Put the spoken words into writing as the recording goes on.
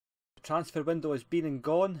transfer window has been and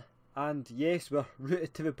gone, and yes, we're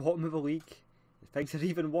rooted to the bottom of the league. Things are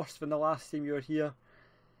even worse than the last time you were here.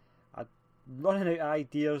 I'm running out of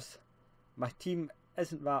ideas. My team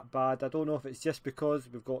isn't that bad. I don't know if it's just because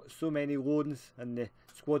we've got so many loans and the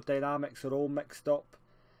squad dynamics are all mixed up,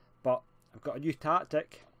 but I've got a new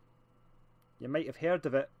tactic. You might have heard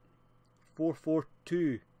of it.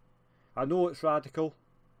 4-4-2. I know it's radical.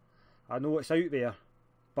 I know it's out there,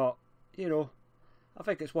 but you know, I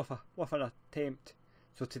think it's worth an attempt.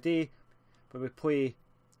 So today, when we play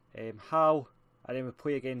Hull and then we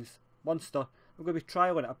play against Munster, we're going to be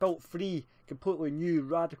trialling it. I built 3 completely new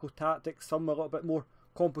radical tactics. Some are a little bit more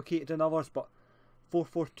complicated than others, but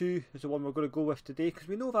 4-4-2 is the one we're going to go with today because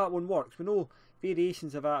we know that one works. We know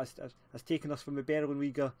variations of that has taken us from the Berlin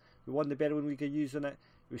Liga. We won the Berlin Liga using it.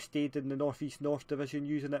 We stayed in the North East North Division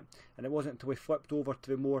using it, and it wasn't until we flipped over to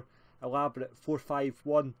the more elaborate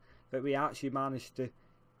 4-5-1 that we actually managed to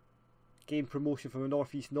gain promotion from the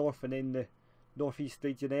North East North and then the North East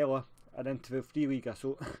Regionella and into the Free Liga.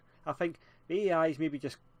 So I think the AI's maybe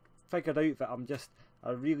just figured out that I'm just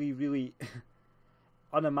a really, really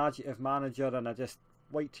unimaginative manager and I just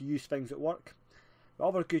like to use things that work. The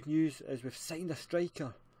other good news is we've signed a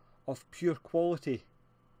striker of pure quality.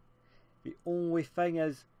 The only thing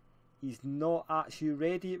is he's not actually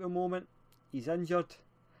ready at the moment. He's injured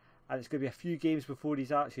and it's going to be a few games before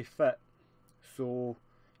he's actually fit. So,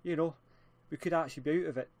 you know, we could actually be out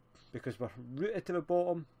of it because we're rooted to the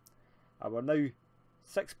bottom and we're now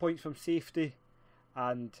 6 points from safety,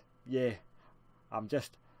 and yeah, I'm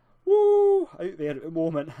just out there at the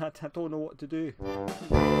moment. I don't know what to do.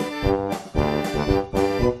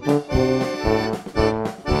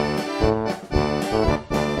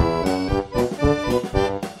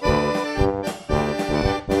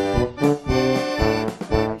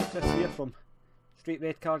 It's Chris here from Straight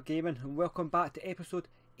Red Card Gaming, and welcome back to episode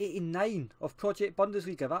 89 of Project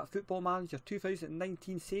Bundesliga, that Football Manager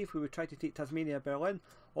 2019 save where we try to take Tasmania Berlin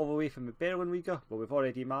all the way from the Berlin Liga. Well, we've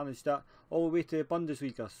already managed that all the way to the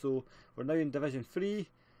Bundesliga, so we're now in Division 3.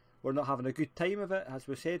 We're not having a good time of it. As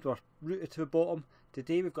we said, we're rooted to the bottom.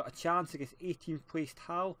 Today we've got a chance against 18th placed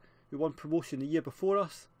Hull, who won promotion the year before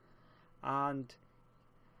us, and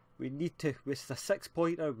we need to, this is a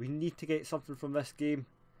 6-pointer, we need to get something from this game.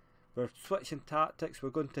 We're switching tactics. We're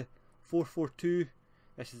going to 4-4-2.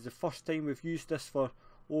 This is the first time we've used this for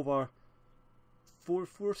over four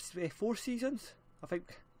seasons, I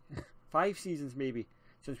think. 5 seasons maybe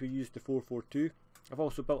since we used the 4-4-2. I've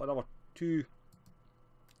also built another 2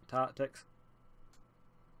 tactics.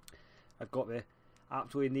 I've got the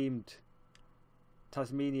aptly named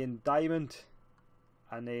Tasmanian Diamond,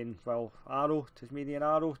 and then, well, Arrow, Tasmanian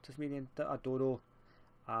Arrow, Tasmanian, I don't know,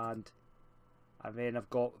 and then I've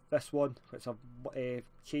got this one, which I've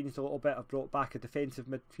changed a little bit. I've brought back a defensive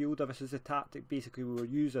midfielder. This is the tactic basically we were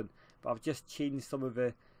using, but I've just changed some of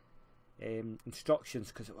the instructions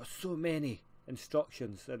because there were so many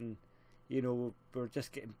instructions, and you know, we're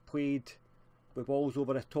just getting played with balls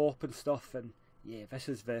over the top and stuff. And yeah, this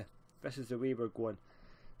is the way we're going.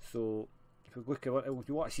 So if we look at what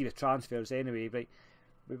you want to see the transfers anyway, right?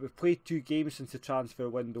 We've played 2 games since the transfer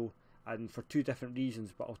window, and for 2 different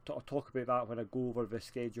reasons, but I'll talk about that when I go over the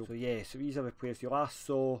schedule. So yeah, so these are the players you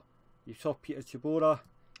saw Peter Chibora.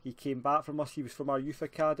 He came back from us. He was from our youth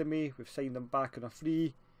academy. We've signed him back on a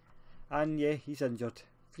free, and yeah, he's injured.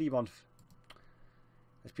 3 months.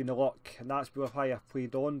 It's been a luck, and that's why I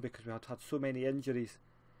played on, because we had so many injuries.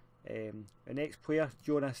 The next player,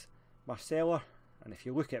 Jonas Marceller, and if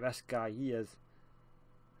you look at this guy, he is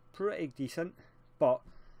pretty decent, but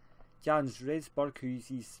Jans Resburg, who's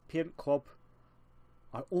his parent club,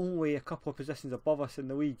 are only a couple of positions above us in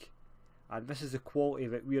the league, and this is the quality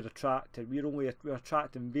that we're attracting. We're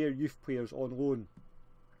attracting their youth players on loan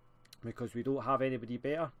because we don't have anybody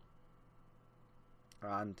better,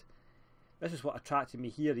 and this is what attracted me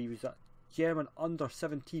here. He was a German under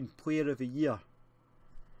 17 player of the year,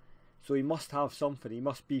 so he must have something. He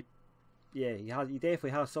must be, yeah, he definitely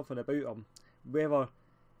has something about him. Whether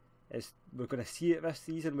we're going to see it this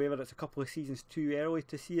season, whether it's a couple of seasons too early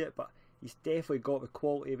to see it, but he's definitely got the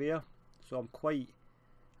quality there. So I'm quite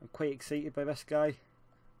excited by this guy.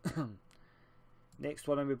 Next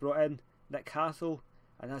one we brought in, Nick Hassel,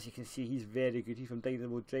 and as you can see, he's very good. He's from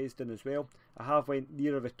Dynamo Dresden as well. I have went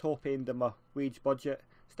nearer the top end of my wage budget.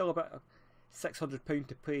 Still about £600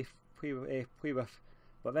 to play with,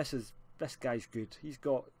 but this guy's good. He's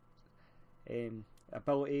got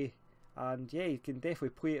ability, and yeah, he can definitely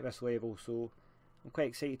play at this level, so I'm quite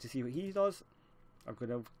excited to see what he does. I'm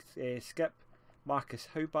going to skip Marcus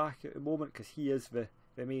Haubach at the moment because he is the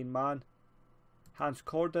main man. Hans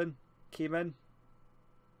Corden came in.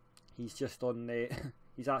 He's just on.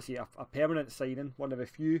 He's actually a permanent signing, one of a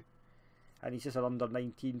few, and he's just an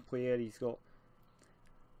under-19 player. He's got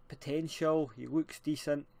potential. He looks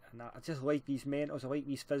decent, and I just like these mentals. I like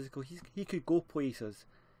these physicals. He could go places.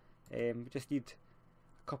 We just need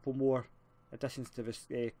a couple more additions to this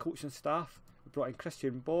coaching staff. We brought in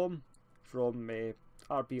Christian Baum from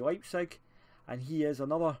RB Leipzig, and he is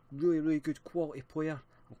another really good quality player.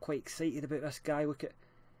 I'm quite excited about this guy. Look at,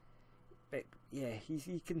 but yeah,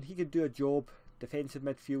 he can do a job. Defensive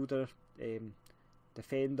midfielder,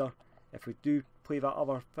 defender. If we do play that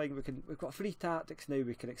other thing, we've got 3 tactics now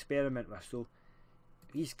we can experiment with. So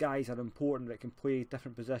these guys are important that can play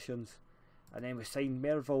different positions. And then we signed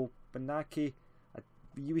Merville Benaki a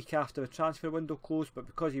week after the transfer window closed, but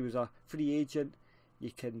because he was a free agent, you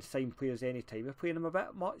can sign players anytime. We're paying him a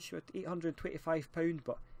bit much with £825,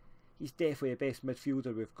 but he's definitely the best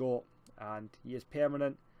midfielder we've got, and he is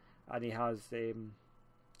permanent, and he has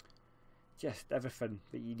just everything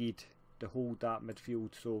that you need to hold that midfield.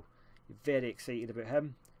 So you're very excited about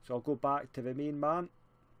him. So I'll go back to the main man,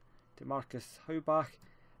 to Marcus Haubach,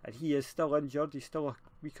 and he is still injured. He's still a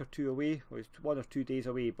week or 2 away, or he's 1 or 2 days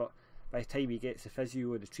away, but by the time he gets the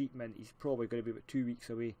physio and the treatment, he's probably going to be about 2 weeks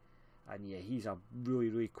away. And yeah, he's a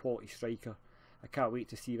really quality striker. I can't wait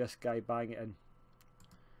to see this guy bang it in.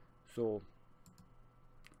 So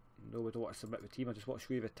no, we don't want to submit the team. I just want to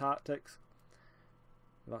show you the tactics.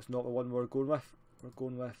 That's not the one we're going with. We're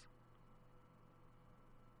going with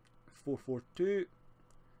 4-4-2,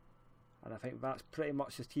 and I think that's pretty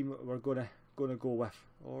much the team that we're gonna go with.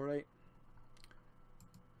 All right.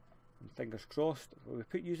 And fingers crossed. Will we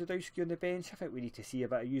put Uzadowski on the bench? I think we need to see a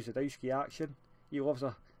bit of Uzadowski action. He loves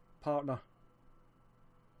a partner.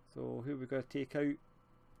 So who are we going to take out?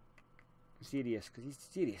 Sirius, because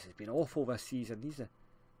Sirius has been awful this season.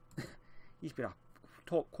 He's been a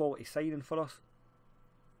top quality signing for us.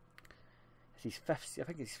 It's his 5th. I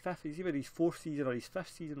think it's 5th. It's either his 4th season or his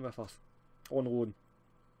 5th season with us on loan.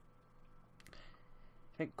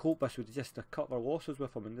 I think Copas would just have cut their losses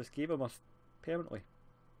with him and just gave him us permanently.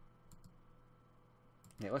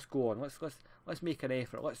 Yeah, let's go on. Let's make an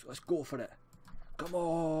effort. Let's go for it. Come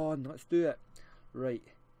on, let's do it. Right,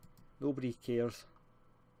 nobody cares.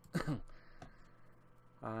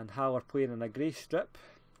 And Haller playing in a grey strip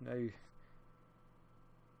now.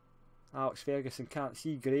 Alex Ferguson can't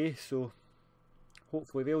see grey, so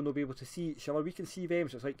hopefully they'll not be able to see each other. We can see them,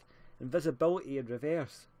 so it's like invisibility in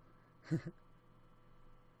reverse. Like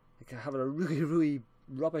having a really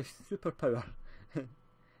rubbish superpower.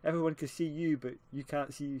 Everyone can see you, but you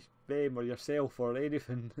can't see them or yourself or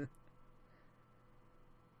anything.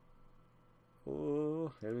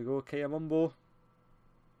 Oh, there we go, Kaya Mumbo.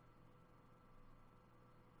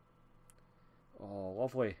 Oh,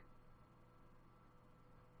 lovely.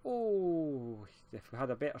 Oh, if we had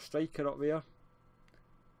a better striker up there.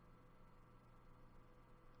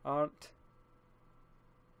 Arndt.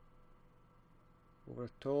 Over the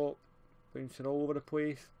top. Bouncing all over the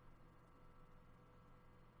place.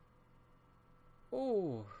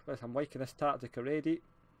 Oh, I'm liking this tactic already.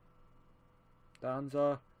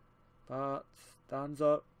 Danza. Bats.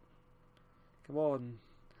 Danza. Come on.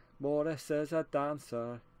 Morris is a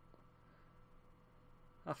dancer.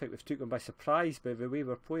 I think we've took him by surprise by the way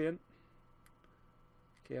we're playing.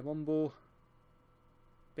 Okay, Mumbo.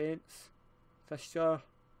 Bents. Fisher.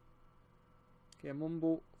 Okay,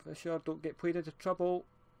 Mumbo. Fisher, don't get played into trouble.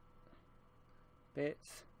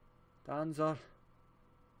 Betts. Danzer.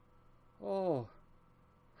 Oh.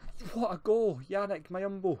 What a goal. Yannick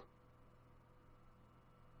Mayumbo.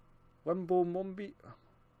 Limbombi.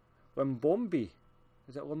 Limbombi.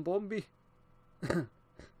 Is it Limbombi?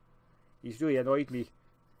 He's really annoyed me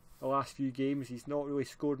the last few games. He's not really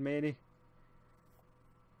scored many.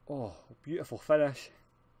 Oh, beautiful finish.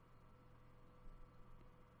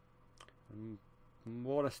 And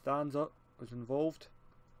Morris stands up, was involved.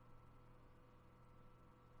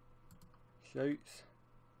 Shouts.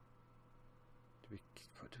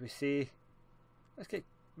 What do we say? Let's get.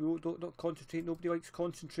 Don't concentrate. Nobody likes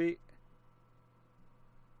concentrate.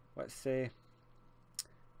 Let's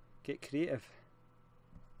get creative.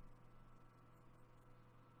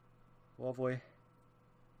 Lovely.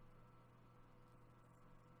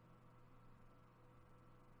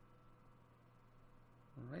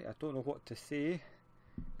 Right, I don't know what to say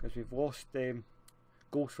because we've lost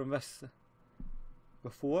goals from this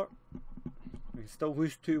before. We can still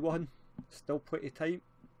lose 2-1. Still plenty of time.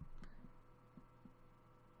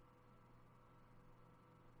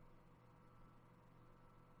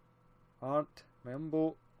 Arndt,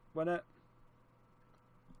 Mayumbo, win it.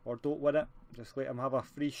 Or don't win it. Just let him have a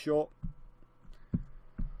free shot.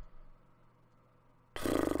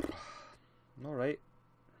 Alright.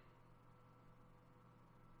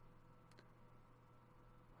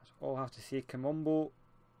 That's all I have to say. Kamumbo,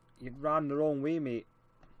 you ran the wrong way, mate.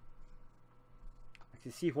 I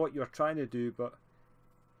can see what you're trying to do, but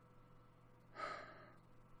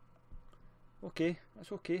okay,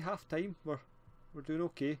 that's okay. Half time, we're doing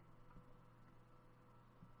okay.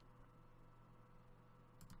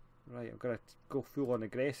 Right, I'm gonna go full on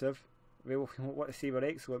aggressive. We want to say we're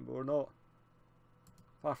excellent, but we're not.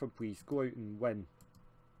 Far from pleased. Go out and win.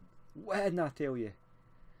 Win, I tell you.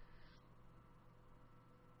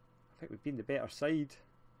 I think we've been the better side.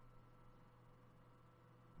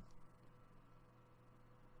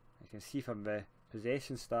 You can see from the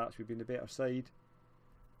possession stats we've been the better side.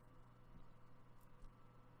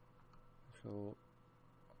 So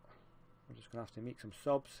we're just going to have to make some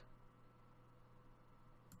subs.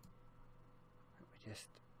 We just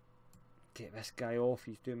get this guy off,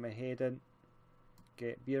 he's doing my head in.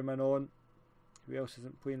 Get Bierman on. Who else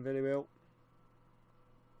isn't playing very well?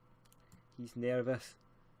 He's nervous.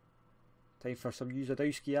 Time for some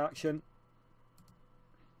Uzadowski action.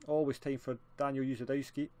 Always time for Daniel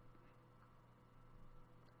Uzadowski.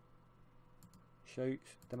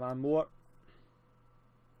 Shouts, demand more.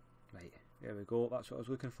 Right, there we go, that's what I was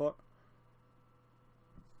looking for.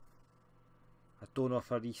 I don't know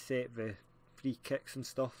if I reset the free kicks and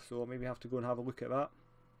stuff, so I'll maybe have to go and have a look at that.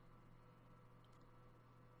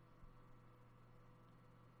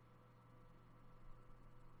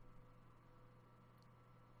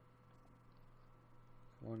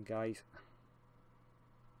 Come on, guys.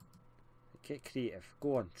 Get creative.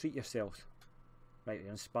 Go on, treat yourselves. Right,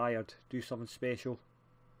 you're inspired. Do something special.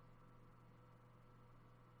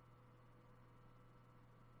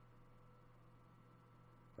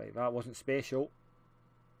 Right, that wasn't special.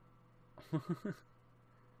 Right,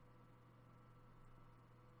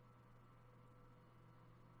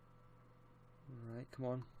 come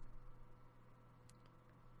on.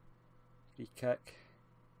 Free kick.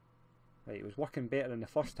 Right, it was working better in the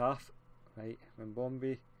first half. Right, when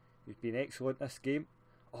Bombay, who's been excellent this game.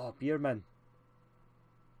 Oh, Bierman.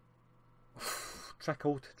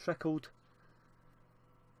 Trickled.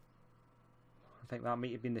 I think that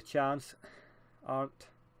might have been the chance. Aren't.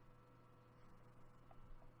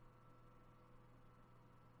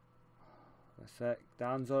 That's it.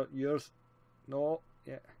 Danza, yours. No,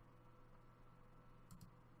 yeah.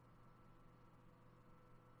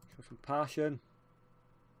 Show some passion.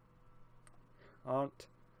 Aren't.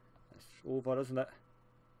 It's over, isn't it?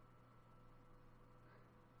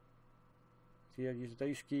 Here,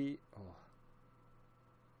 Uzadowski. Oh.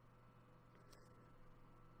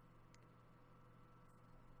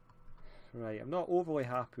 Right, I'm not overly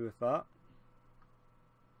happy with that.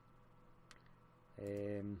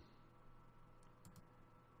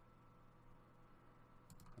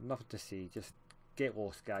 Nothing to say, just get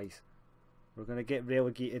lost, guys. We're going to get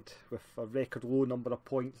relegated with a record low number of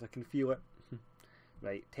points, I can feel it.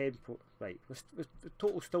 Right, 10 right, the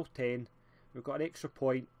total's still 10. We've got an extra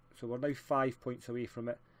point, so we're now 5 points away from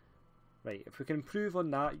it. Right, if we can improve on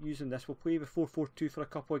that using this, we'll play the 4-4-2 for a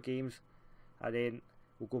couple of games, and then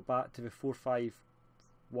we'll go back to the 4-5-1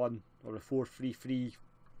 or the 4-3-3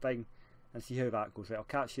 thing and see how that goes. Right, I'll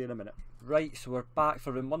catch you in a minute. Right, so we're back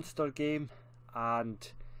for the Munster game,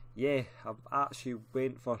 and yeah, I've actually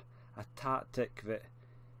went for a tactic that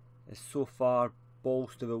is so far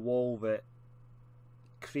balls to the wall, that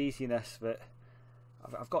craziness, that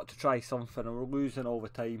I've got to try something, and we're losing all the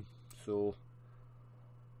time, so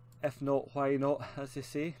if not, why not, as they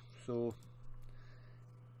say. So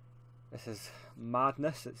this is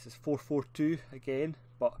madness. It's 4-4-2 again,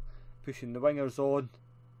 but pushing the wingers on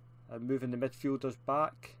and moving the midfielders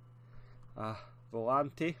back.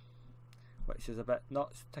 Volante, which is a bit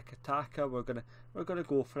nuts. Tiki-taka. We're gonna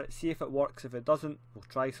go for it. See if it works. If it doesn't, we'll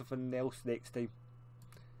try something else next time.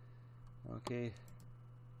 Okay.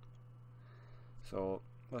 So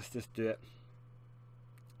let's just do it.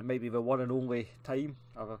 It might be the one and only time.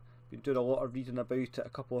 I've been doing a lot of reading about it. A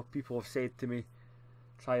couple of people have said to me,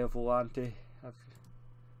 try a Volante.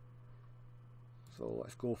 So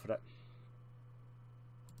let's go for it.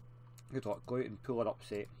 Good luck. Go out and pull an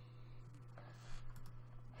upset.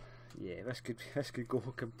 Yeah, this could go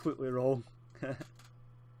completely wrong.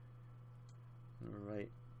 Alright.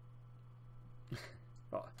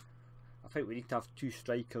 But I think we need to have two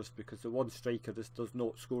strikers, because the one striker just does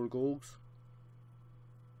not score goals.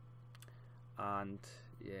 And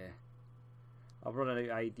yeah, I'm running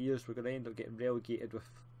out of ideas. We're going to end up getting relegated with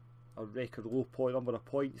a record low number of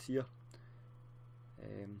points here.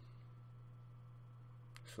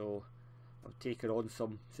 So I've taken on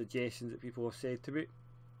some suggestions that people have said to me.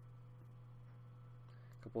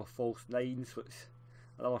 A couple of false nines, which is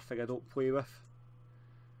another thing I don't play with.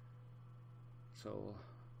 So,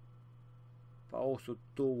 but I also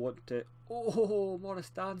don't want to. Oh, Morris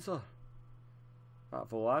Dancer! That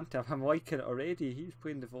Volante, I'm liking it already. He's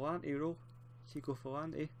playing the Volante role. Chico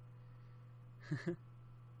Volante.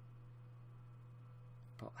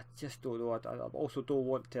 But I just don't know. I also don't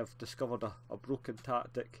want to have discovered a broken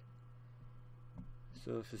tactic.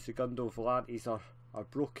 So if the Segundo Volantes are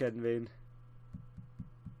broken, then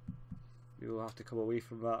we will have to come away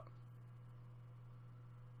from that.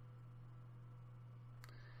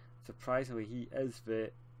 Surprisingly, he is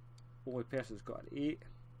the only person who's got an 8.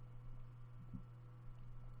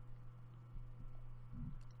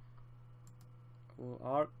 Oh,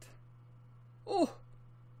 Art. Oh!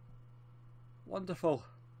 Wonderful.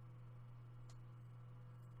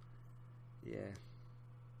 Yeah.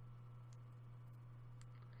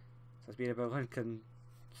 So it's been a Berlin can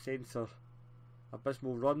censor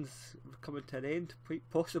abysmal runs coming to an end, quite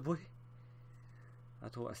possibly. I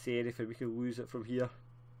don't want to say anything, we can lose it from here.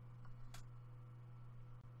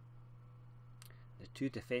 The two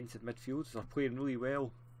defensive midfielders are playing really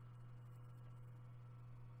well.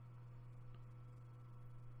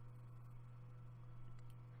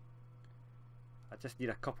 I just need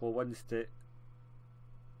a couple of wins to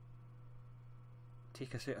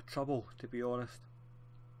take us out of trouble, to be honest.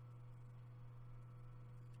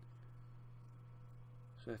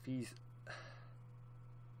 So if he's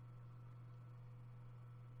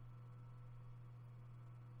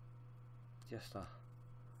just a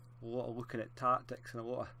lot of looking at tactics and a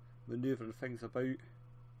lot of manoeuvring things about,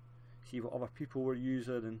 see what other people were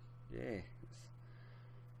using, and yeah,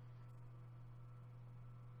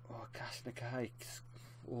 oh, Krasniqi.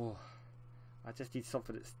 Oh, I just need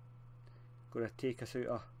something that's going to take us out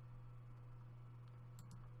of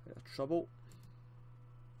trouble.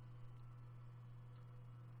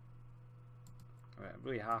 Right, I'm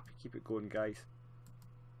really happy. Keep it going, guys.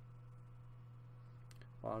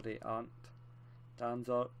 Vardy, Ant,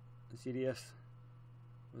 Danzer, Sirius,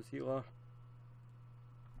 Rosila.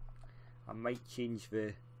 I might change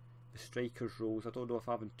the strikers' roles. I don't know if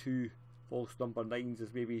having 2 false number 9s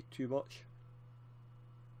is maybe too much.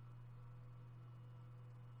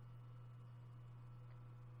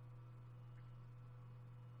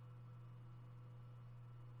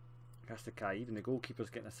 Krasniqi, even the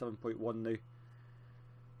goalkeeper's getting a 7.1 now.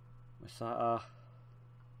 Masata,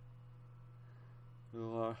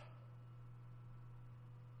 Ruler.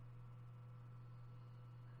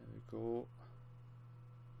 There we go.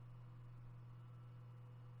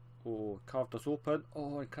 Oh, carved us open.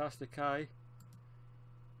 Oh, and Krasniqi. I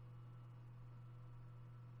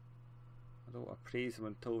don't want to praise him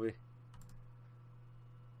until we.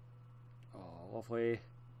 Oh, lovely.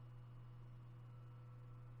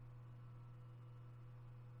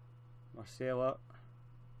 Marcella.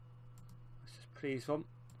 Let's just praise him.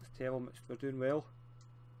 Let's tell him we're doing well.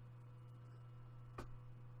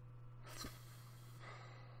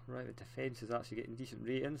 Right, the defence is actually getting decent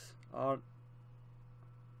ratings. Aren't.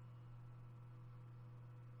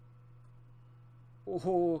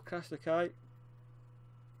 Oh, Krasniqi.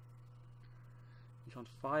 He's on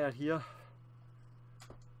fire here.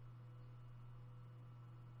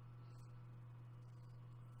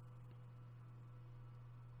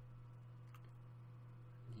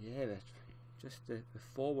 Yeah, just the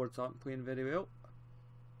forwards aren't playing very well.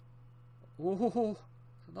 Oh,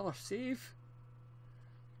 another save.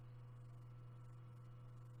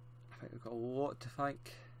 I think we've got a lot to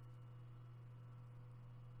thank.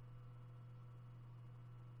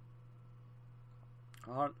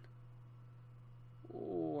 Aren't.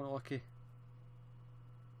 Oh, unlucky.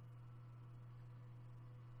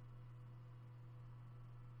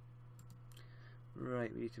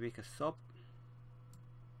 Right, we need to make a sub.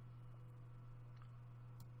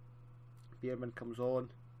 Bierman comes on.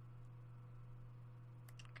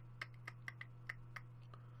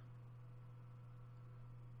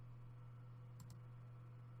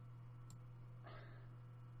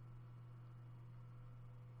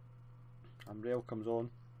 And Rail comes on.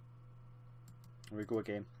 And we go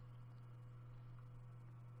again.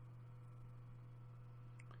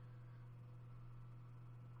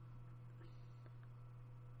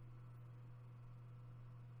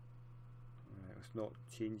 Right, let's not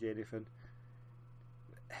change anything.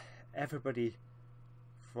 Everybody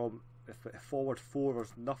from forward 4,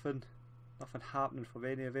 there's nothing happening from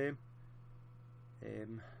any of them.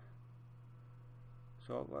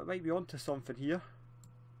 So I might be onto something here.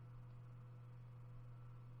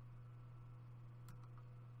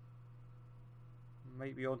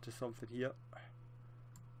 Might be onto something here.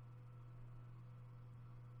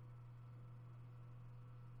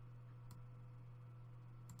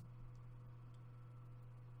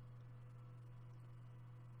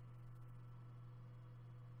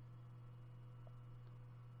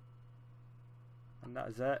 And that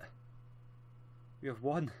is it. We have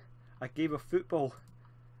won a game of football.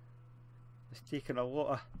 It's taken a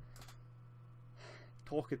lot of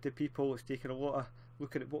talking to people, it's taken a lot of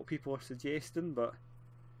looking at what people are suggesting, but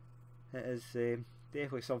it is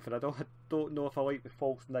definitely something. I don't know if I like the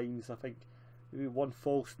false nines. I think maybe one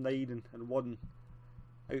false nine and one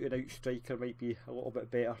out and out striker might be a little bit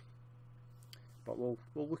better. But we'll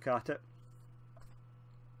look at it.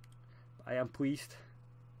 But I am pleased.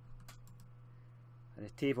 And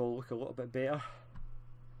the table will look a little bit better.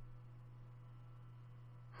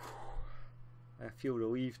 I feel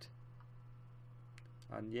relieved.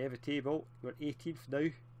 And yeah, the table, we're 18th now.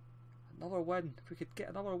 Another win. If we could get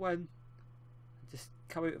another win and just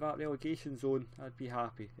come out of that relegation zone, I'd be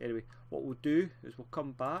happy. Anyway, what we'll do is we'll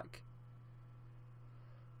come back.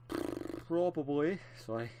 Probably,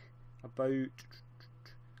 sorry, about, here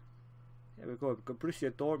we go, we've got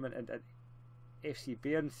Borussia Dortmund and FC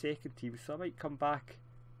Bayern second team, so I might come back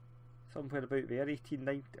somewhere about there, 18,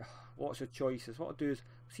 19, lots of choices. What I'll do is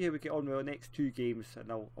see how we get on with the next 2 games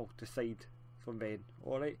and I'll decide from then.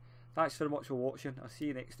 Alright, thanks very much for watching, I'll see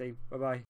you next time, bye bye.